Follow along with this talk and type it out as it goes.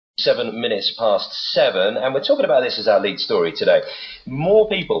7:07, and we're talking about this as our lead story today. More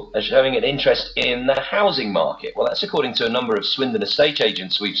people are showing an interest in the housing market. Well, that's according to a number of Swindon estate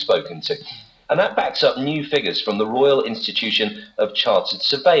agents we've spoken to. And that backs up new figures from the Royal Institution of Chartered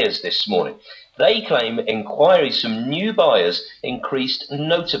Surveyors this morning. They claim inquiries from new buyers increased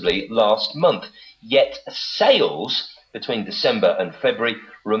notably last month, yet sales between December and February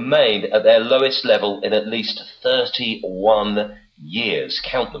remained at their lowest level in at least 31 years.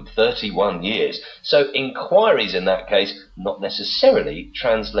 Count them, 31 years. So inquiries in that case not necessarily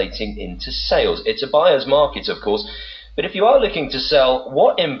translating into sales. It's a buyer's market, of course, but if you are looking to sell,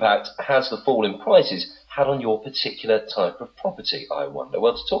 what impact has the fall in prices had on your particular type of property, I wonder?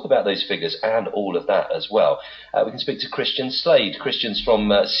 Well, to talk about those figures and all of that as well, we can speak to Christian Slade. Christian's from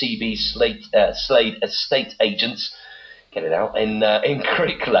CBSlade Estate Agents. Get it out, in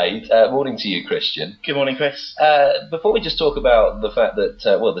Cricklade. Morning to you, Christian. Good morning, Chris. Before we just talk about the fact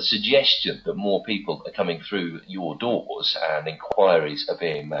that, well, the suggestion that more people are coming through your doors and inquiries are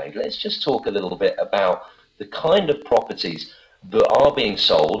being made, let's just talk a little bit about the kind of properties that are being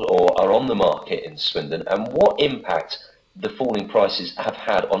sold or are on the market in Swindon and what impact the falling prices have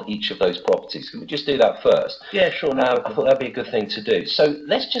had on each of those properties. Can we just do that first? Yeah, sure. No, I thought that'd be a good thing to do. So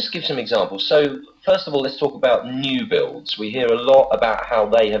let's just give some examples. So first of all, let's talk about new builds. We hear a lot about how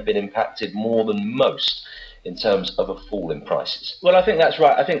they have been impacted more than most in terms of a fall in prices. Well, I think that's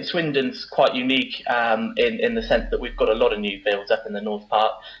right. I think Swindon's quite unique in the sense that we've got a lot of new builds up in the North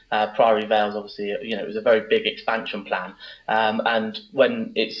Part. Priory Vale's obviously, it was a very big expansion plan, and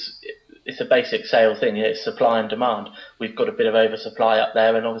when it's a basic sale thing, it's supply and demand. We've got a bit of oversupply up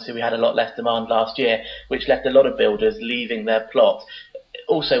there, and obviously we had a lot less demand last year, which left a lot of builders leaving their plots.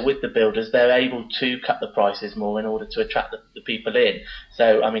 Also, with the builders, they're able to cut the prices more in order to attract the people in.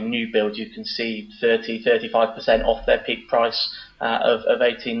 So, I mean, new builds, you can see 30-35% off their peak price of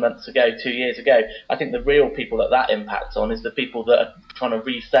 18 months ago, 2 years ago. I think the real people that impacts on is the people that are trying to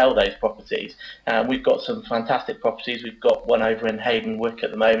resell those properties. We've got some fantastic properties. We've got one over in Hayden Wick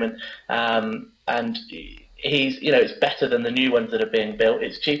at the moment, and it's better than the new ones that are being built.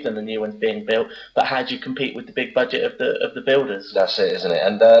 It's cheaper than the new ones being built. But how do you compete with the big budget of the builders? That's it, isn't it?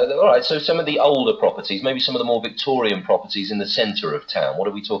 And all right, so some of the older properties, maybe some of the more Victorian properties in the centre of town. What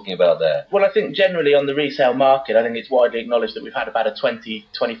are we talking about there? Well, I think generally on the resale market, I think it's widely acknowledged that we've had about a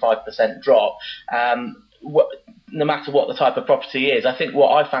 20-25% drop. No matter what the type of property is. I think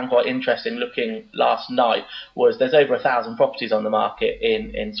what I found quite interesting looking last night was there's over 1,000 properties on the market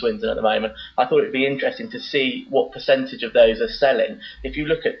in Swindon at the moment. I thought it'd be interesting to see what percentage of those are selling. If you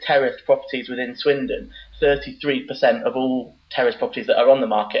look at terraced properties within Swindon, 33% of all terraced properties that are on the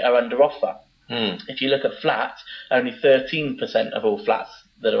market are under offer. If you look at flats, only 13% of all flats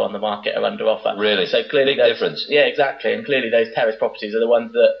that are on the market are under offer. Really? So clearly big difference. Yeah, exactly. And clearly those terrace properties are the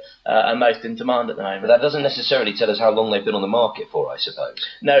ones that are most in demand at the moment. But that doesn't necessarily tell us how long they've been on the market for, I suppose.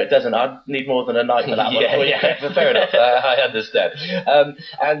 No, it doesn't. I'd need more than a night for that one. Yeah, fair enough. I understand.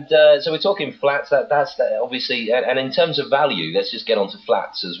 So we're talking flats. That's obviously, and in terms of value, let's just get on to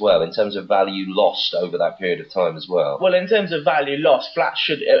flats as well. In terms of value lost over that period of time as well. Well, in terms of value lost, flats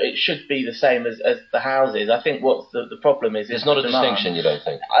should be the same as the houses. I think what the problem is there's not a distinction, you don't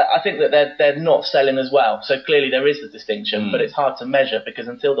think? I think that they're not selling as well. So clearly there is a distinction, but it's hard to measure because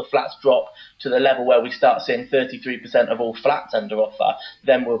until the flats drop to the level where we start seeing 33% of all flats under offer,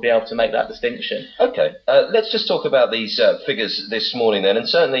 then we'll be able to make that distinction. Okay, let's just talk about these figures this morning then. And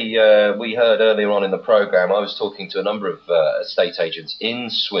certainly we heard earlier on in the programme, I was talking to a number of estate agents in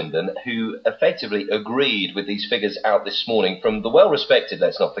Swindon who effectively agreed with these figures out this morning from the well-respected,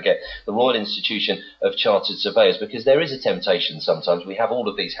 let's not forget, the Royal Institution of Chartered Surveyors, because there is a temptation sometimes. We have all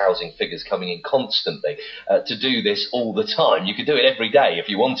of these housing figures coming in constantly to do this all the time. You could do it every day if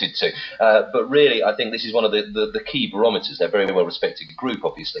you wanted to, but really I think this is one of the key barometers. They're a very well respected group,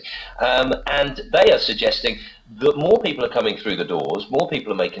 obviously, and they are suggesting that more people are coming through the doors, more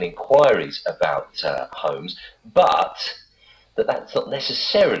people are making inquiries about homes, but that's not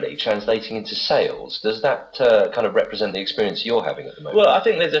necessarily translating into sales. Does that kind of represent the experience you're having at the moment? Well, I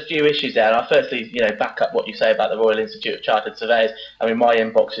think there's a few issues there. I'll firstly, back up what you say about the Royal Institute of Chartered Surveyors. I mean, my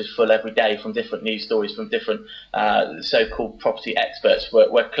inbox is full every day from different news stories from different so-called property experts,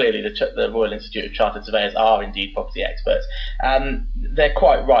 where clearly the Royal Institute of Chartered Surveyors are indeed property experts. They're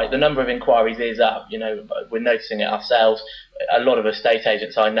quite right. The number of inquiries is up. We're noticing it ourselves. A lot of estate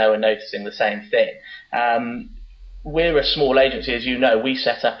agents I know are noticing the same thing. we're a small agency, as you know. We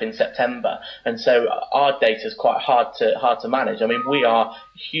set up in September, and so our data is quite hard to manage. I mean, we are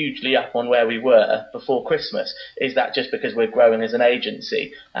hugely up on where we were before Christmas. Is that just because we're growing as an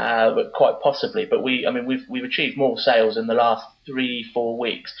agency? But quite possibly. But we've achieved more sales in the last 3-4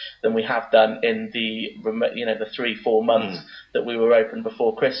 weeks than we have done in the 3-4 months that we were open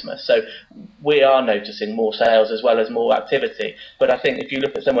before Christmas. So we are noticing more sales as well as more activity. But I think if you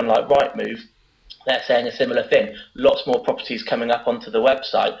look at someone like Rightmove, they're saying a similar thing. Lots more properties coming up onto the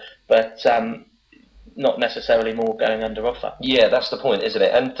website, but not necessarily more going under offer. Yeah, that's the point, isn't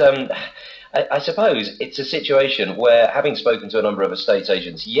it? And I suppose it's a situation where, having spoken to a number of estate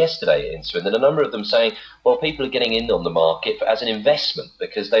agents yesterday in Swindon, a number of them saying, well, people are getting in on the market as an investment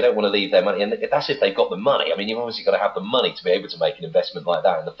because they don't want to leave their money. And that's if they've got the money. I mean, you've obviously got to have the money to be able to make an investment like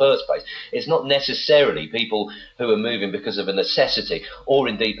that in the first place. It's not necessarily people who are moving because of a necessity, or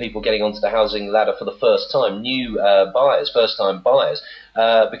indeed people getting onto the housing ladder for the first time, new buyers, first-time buyers.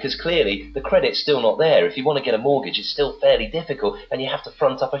 Because clearly the credit's still not there. If you want to get a mortgage, it's still fairly difficult, and you have to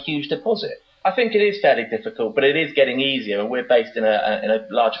front up a huge deposit. I think it is fairly difficult, but it is getting easier. And we're based in a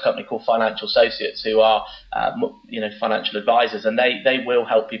larger company called Financial Associates, who are financial advisors, and they will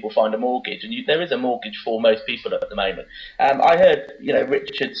help people find a mortgage. And there is a mortgage for most people at the moment. I heard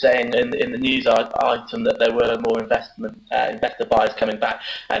Richard saying in the news item that there were more investor buyers coming back,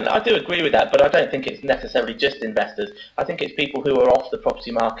 and I do agree with that. But I don't think it's necessarily just investors. I think it's people who are off the property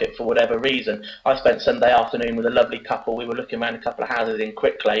market for whatever reason. I spent Sunday afternoon with a lovely couple. We were looking around a couple of houses in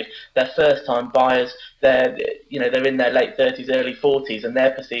Cricklade. Their first buyers, they're in their late 30s, early 40s, and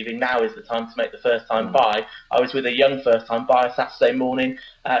they're perceiving now is the time to make the first time buy. I was with a young first time buyer Saturday morning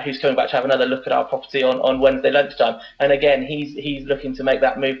who's coming back to have another look at our property on Wednesday lunchtime, and again he's looking to make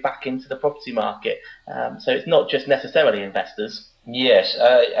that move back into the property market. So it's not just necessarily investors. Yes,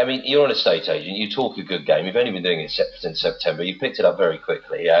 I mean, you're an estate agent, you talk a good game, you've only been doing it since September, you picked it up very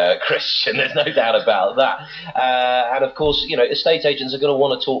quickly, Christian, there's no doubt about that. And of course, estate agents are going to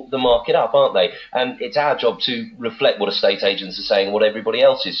want to talk the market up, aren't they? And it's our job to reflect what estate agents are saying, what everybody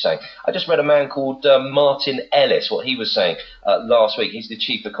else is saying. I just read a man called Martin Ellis, what he was saying last week. He's the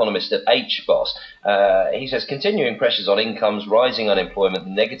chief economist at HBOS. He says, continuing pressures on incomes, rising unemployment,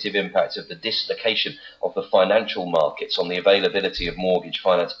 negative impacts of the dislocation of the financial markets on the availability of mortgage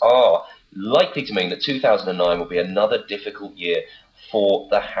finance are likely to mean that 2009 will be another difficult year for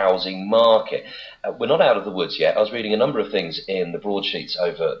the housing market. We're not out of the woods yet. I was reading a number of things in the broadsheets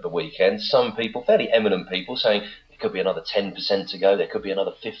over the weekend. Some people, fairly eminent people, saying there could be another 10% to go, there could be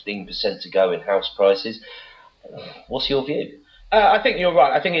another 15% to go in house prices. What's your view? I think you're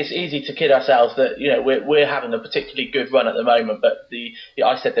right. I think it's easy to kid ourselves that we're having a particularly good run at the moment. But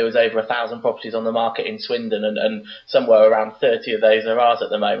I said there was over 1,000 properties on the market in Swindon, and somewhere around 30 of those are ours at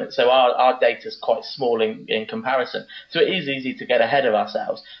the moment. So our data's quite small in comparison. So it is easy to get ahead of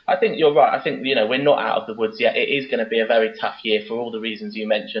ourselves. I think you're right. I think we're not out of the woods yet. It is going to be a very tough year for all the reasons you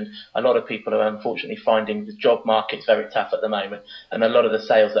mentioned. A lot of people are unfortunately finding the job market's very tough at the moment, and a lot of the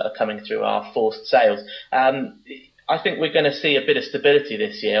sales that are coming through are forced sales. I think we're going to see a bit of stability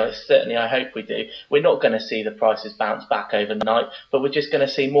this year. Certainly, I hope we do. We're not going to see the prices bounce back overnight, but we're just going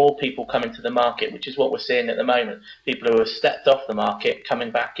to see more people coming to the market, which is what we're seeing at the moment. People who have stepped off the market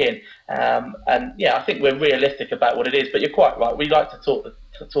coming back in. And yeah, I think we're realistic about what it is, but you're quite right. We like to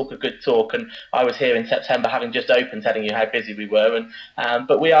talk a good talk, and I was here in September having just opened telling you how busy we were,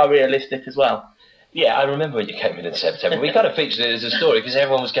 but we are realistic as well. Yeah, I remember when you came in September. We kind of featured it as a story because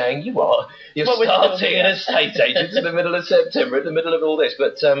everyone was going, you're starting an estate agent in the middle of September, in the middle of all this.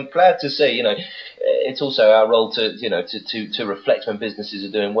 But glad to see, it's also our role to reflect when businesses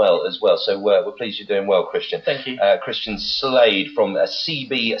are doing well as well. So we're pleased you're doing well, Christian. Thank you. Christian Slade from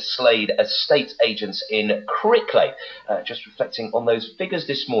CBSlade Estate Agents in Cricklade, just reflecting on those figures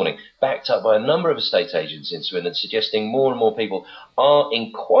this morning, backed up by a number of estate agents in Swindon, suggesting more and more people are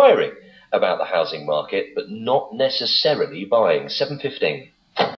inquiring about the housing market, but not necessarily buying. 7:15.